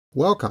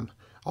Welcome.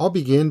 I'll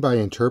begin by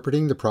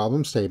interpreting the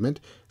problem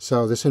statement.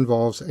 So this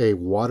involves a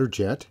water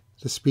jet.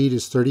 The speed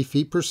is 30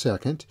 feet per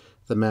second.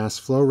 The mass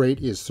flow rate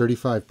is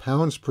 35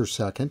 pounds per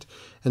second.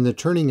 And the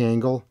turning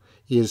angle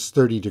is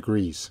 30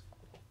 degrees.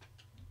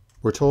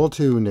 We're told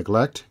to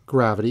neglect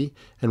gravity,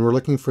 and we're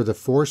looking for the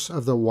force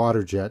of the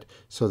water jet,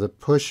 so the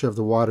push of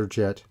the water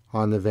jet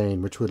on the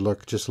vane, which would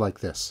look just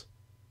like this.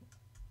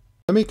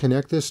 Let me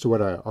connect this to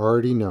what I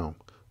already know.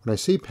 When I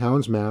see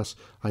pounds mass,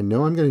 I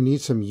know I'm going to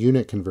need some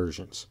unit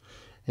conversions.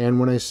 And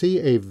when I see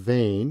a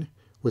vane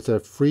with a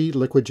free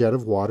liquid jet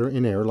of water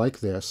in air like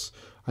this,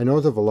 I know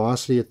the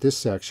velocity at this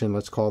section,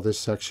 let's call this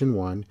section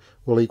 1,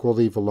 will equal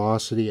the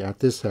velocity at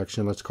this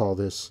section, let's call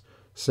this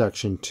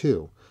section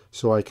 2.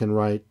 So I can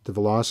write the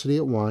velocity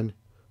at 1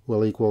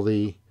 will equal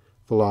the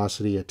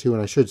velocity at 2,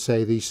 and I should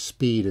say the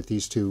speed at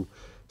these two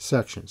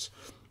sections.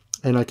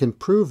 And I can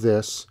prove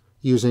this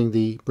using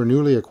the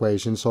Bernoulli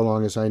equation so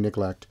long as I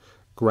neglect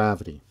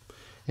gravity.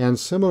 And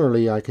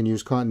similarly, I can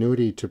use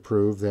continuity to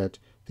prove that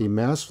the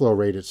mass flow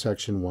rate at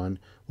section 1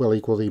 will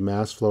equal the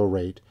mass flow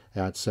rate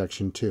at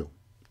section 2.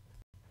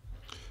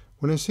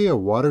 When I see a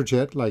water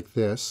jet like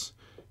this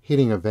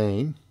hitting a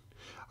vane,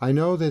 I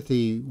know that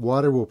the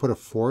water will put a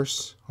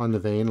force on the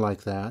vane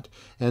like that,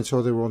 and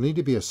so there will need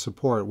to be a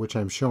support, which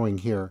I'm showing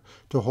here,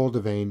 to hold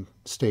the vane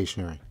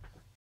stationary.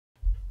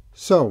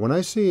 So when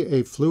I see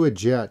a fluid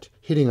jet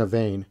hitting a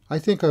vane, I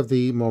think of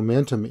the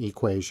momentum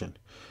equation.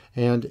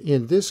 And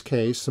in this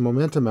case, the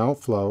momentum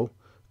outflow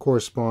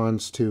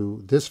corresponds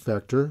to this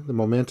vector, the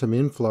momentum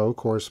inflow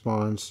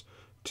corresponds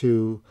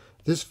to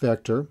this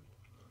vector,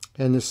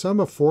 and the sum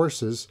of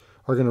forces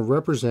are going to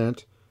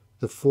represent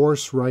the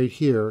force right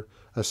here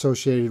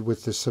associated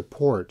with the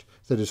support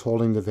that is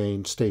holding the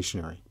vane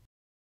stationary.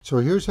 So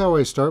here's how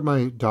I start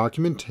my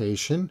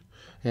documentation,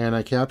 and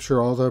I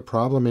capture all the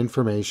problem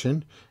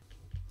information.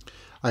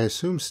 I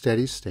assume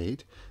steady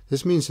state.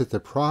 This means that the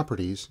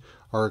properties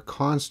are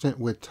constant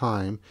with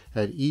time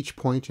at each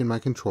point in my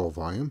control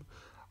volume.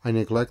 I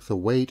neglect the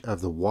weight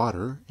of the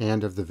water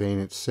and of the vane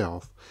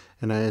itself,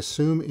 and I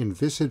assume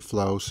inviscid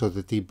flow so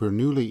that the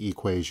Bernoulli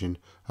equation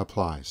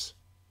applies.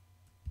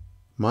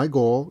 My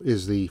goal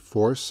is the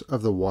force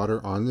of the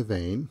water on the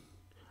vane.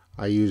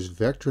 I use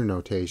vector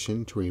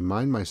notation to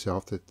remind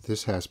myself that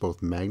this has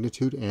both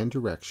magnitude and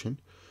direction.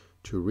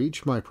 To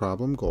reach my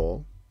problem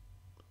goal,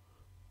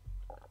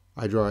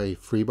 I draw a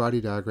free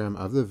body diagram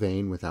of the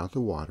vane without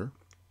the water.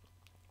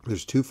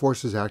 There's two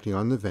forces acting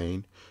on the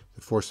vane,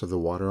 the force of the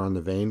water on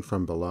the vane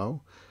from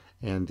below,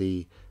 and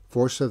the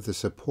force of the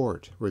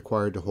support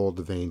required to hold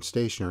the vane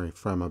stationary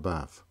from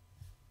above.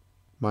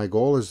 My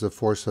goal is the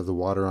force of the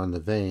water on the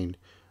vane,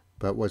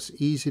 but what's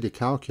easy to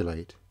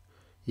calculate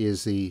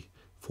is the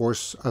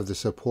force of the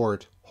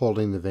support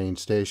holding the vane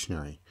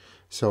stationary.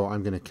 So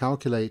I'm going to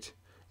calculate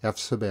F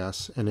sub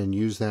s and then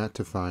use that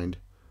to find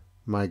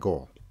my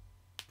goal.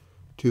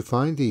 To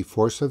find the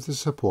force of the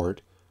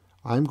support,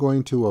 I'm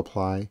going to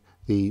apply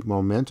the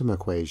momentum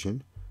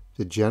equation.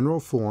 The general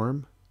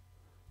form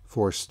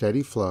for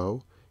steady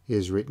flow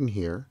is written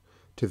here.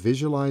 To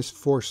visualize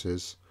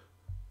forces,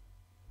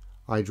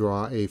 I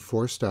draw a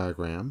force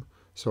diagram.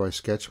 So I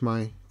sketch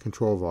my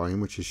control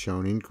volume, which is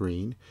shown in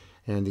green,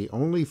 and the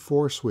only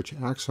force which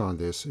acts on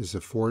this is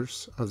the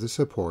force of the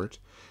support,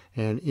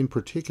 and in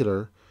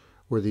particular,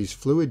 where these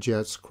fluid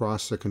jets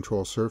cross the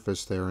control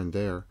surface there and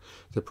there,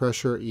 the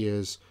pressure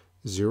is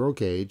 0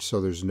 gauge, so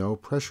there's no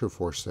pressure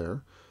force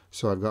there.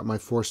 So I've got my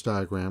force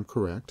diagram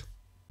correct.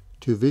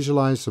 To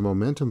visualize the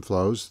momentum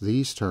flows,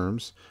 these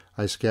terms,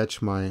 I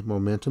sketch my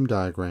momentum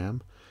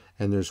diagram,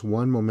 and there's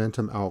one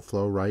momentum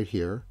outflow right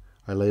here.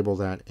 I label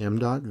that m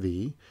dot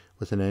v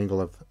with an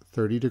angle of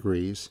 30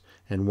 degrees,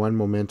 and one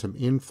momentum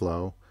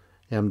inflow,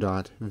 m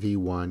dot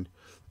v1,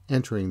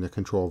 entering the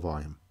control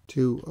volume.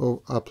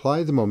 To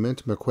apply the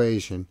momentum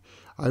equation,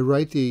 I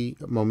write the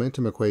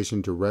momentum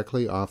equation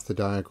directly off the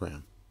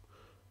diagram.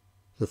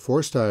 The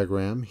force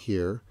diagram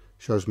here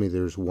shows me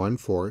there's one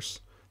force,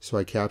 so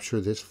I capture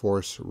this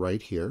force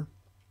right here.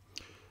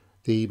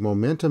 The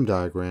momentum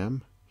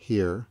diagram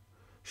here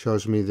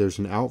shows me there's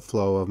an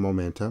outflow of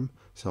momentum,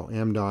 so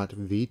m dot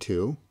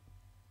v2.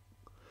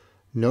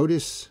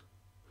 Notice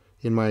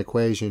in my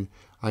equation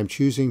I'm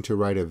choosing to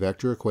write a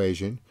vector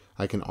equation.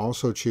 I can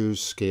also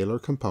choose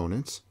scalar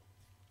components.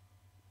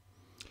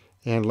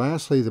 And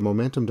lastly, the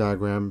momentum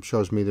diagram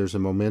shows me there's a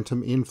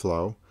momentum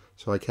inflow,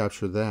 so I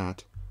capture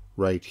that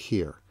right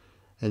here.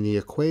 And the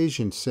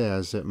equation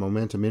says that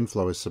momentum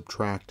inflow is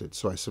subtracted,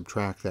 so I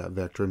subtract that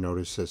vector.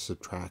 Notice the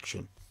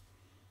subtraction.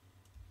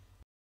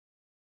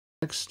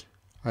 Next,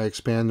 I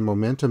expand the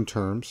momentum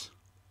terms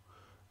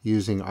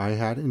using I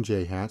hat and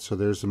j hat. So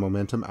there's the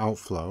momentum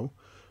outflow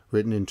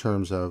written in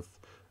terms of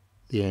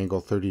the angle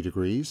 30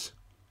 degrees,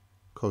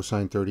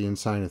 cosine 30 and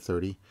sine of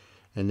 30.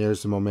 And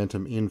there's the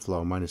momentum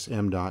inflow minus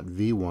m dot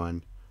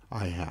v1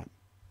 I hat.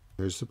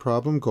 Here's the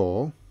problem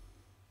goal.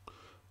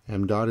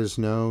 M dot is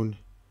known,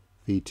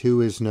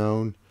 v2 is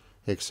known,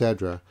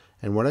 etc.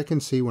 And what I can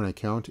see when I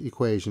count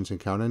equations and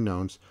count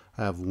unknowns,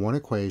 I have one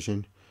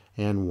equation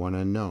and one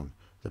unknown.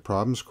 The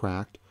problem's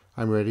cracked.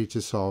 I'm ready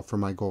to solve for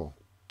my goal.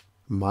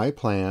 My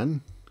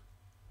plan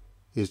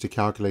is to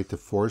calculate the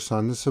force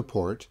on the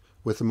support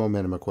with the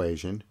momentum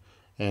equation,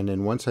 and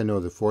then once I know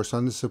the force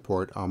on the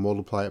support, I'll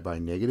multiply it by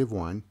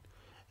 -1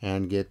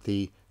 and get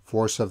the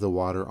force of the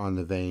water on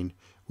the vane,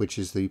 which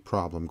is the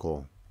problem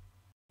goal.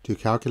 To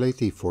calculate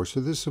the force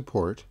of the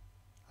support,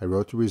 I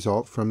wrote the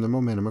result from the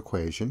momentum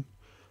equation.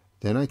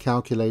 Then I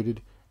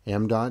calculated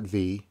m dot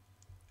v.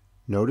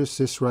 Notice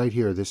this right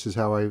here. This is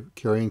how I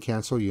carry and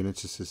cancel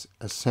units. This is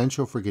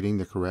essential for getting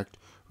the correct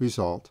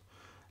result.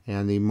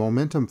 And the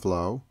momentum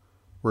flow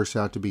works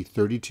out to be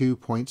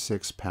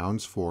 32.6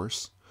 pounds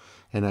force.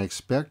 And I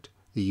expect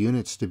the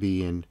units to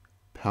be in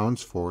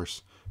pounds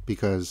force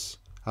because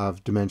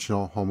of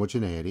dimensional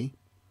homogeneity.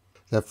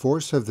 The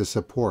force of the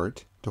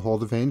support to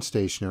hold the vane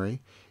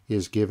stationary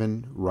is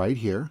given right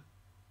here.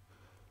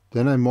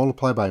 Then I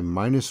multiply by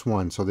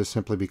 -1, so this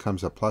simply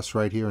becomes a plus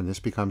right here, and this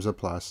becomes a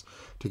plus,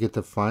 to get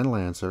the final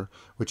answer,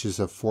 which is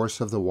the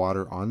force of the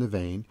water on the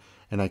vane,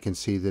 and I can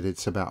see that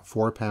it's about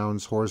 4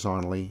 pounds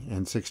horizontally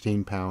and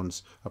 16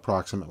 pounds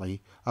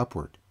approximately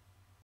upward.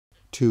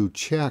 To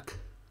check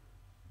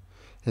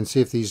and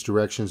see if these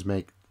directions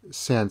make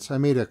sense, I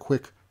made a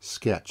quick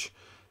sketch.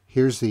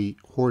 Here's the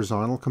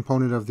horizontal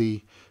component of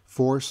the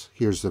force,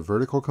 here's the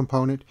vertical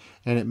component,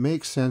 and it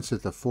makes sense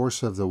that the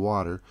force of the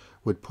water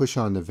would push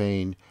on the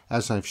vane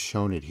as I've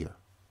shown it here.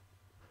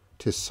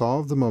 To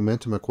solve the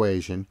momentum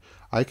equation,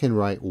 I can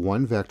write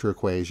one vector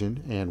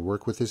equation and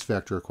work with this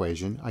vector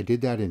equation. I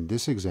did that in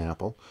this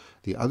example.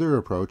 The other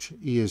approach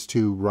is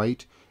to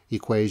write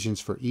equations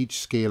for each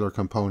scalar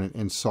component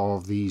and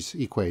solve these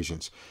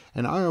equations.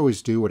 And I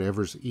always do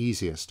whatever's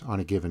easiest on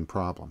a given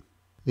problem.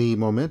 The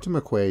momentum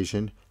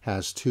equation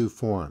has two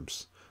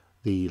forms: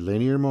 the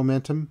linear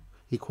momentum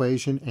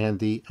equation and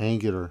the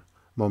angular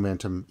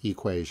momentum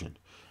equation.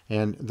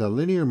 And the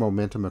linear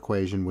momentum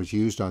equation was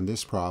used on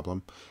this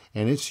problem,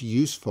 and it's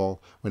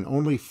useful when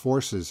only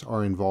forces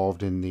are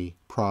involved in the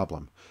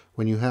problem.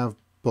 When you have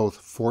both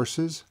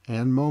forces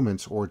and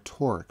moments or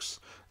torques,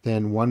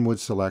 then one would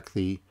select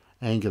the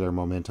angular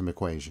momentum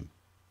equation.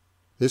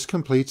 This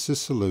completes the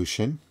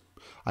solution.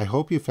 I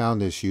hope you found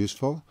this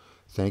useful.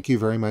 Thank you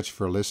very much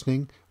for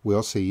listening.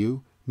 We'll see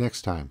you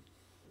next time.